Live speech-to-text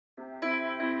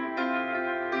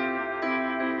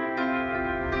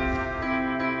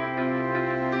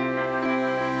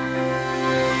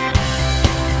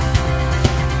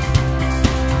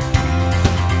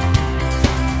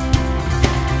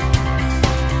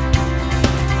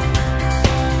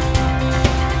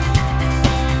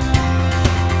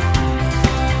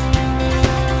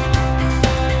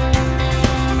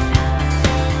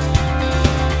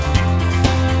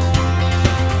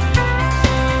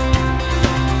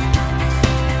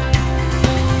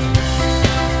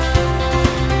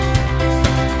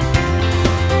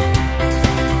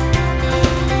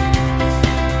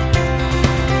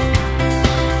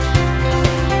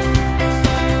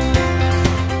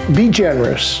Be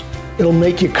generous. It'll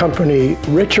make your company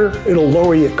richer, it'll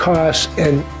lower your costs,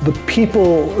 and the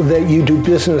people that you do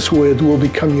business with will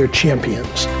become your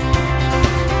champions.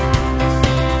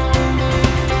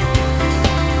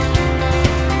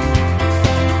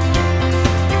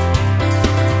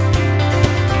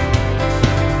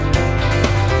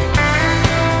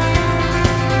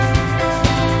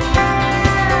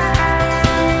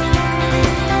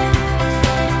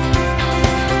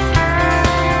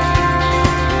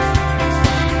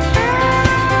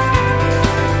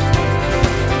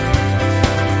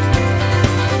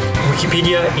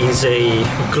 Wikipedia is a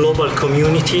global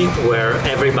community where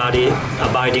everybody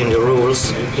abiding the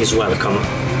rules is welcome.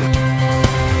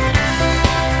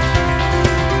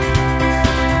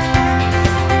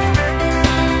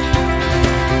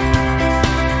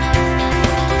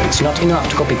 It's not enough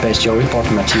to copy-paste your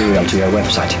important material to your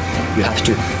website. You have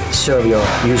to serve your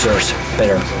users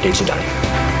better digitally.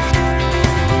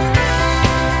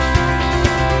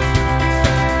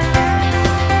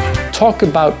 Talk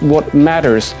about what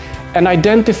matters and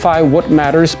identify what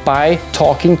matters by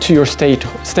talking to your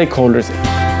stakeholders.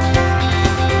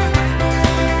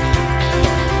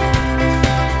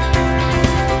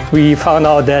 We found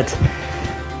out that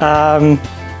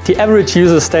the average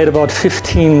user stayed about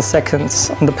 15 seconds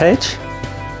on the page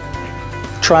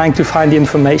trying to find the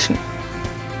information.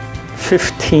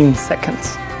 15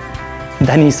 seconds.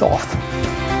 Then he's off.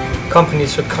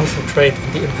 Companies should concentrate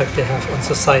on the impact they have on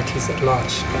societies at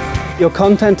large. Your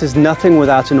content is nothing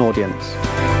without an audience.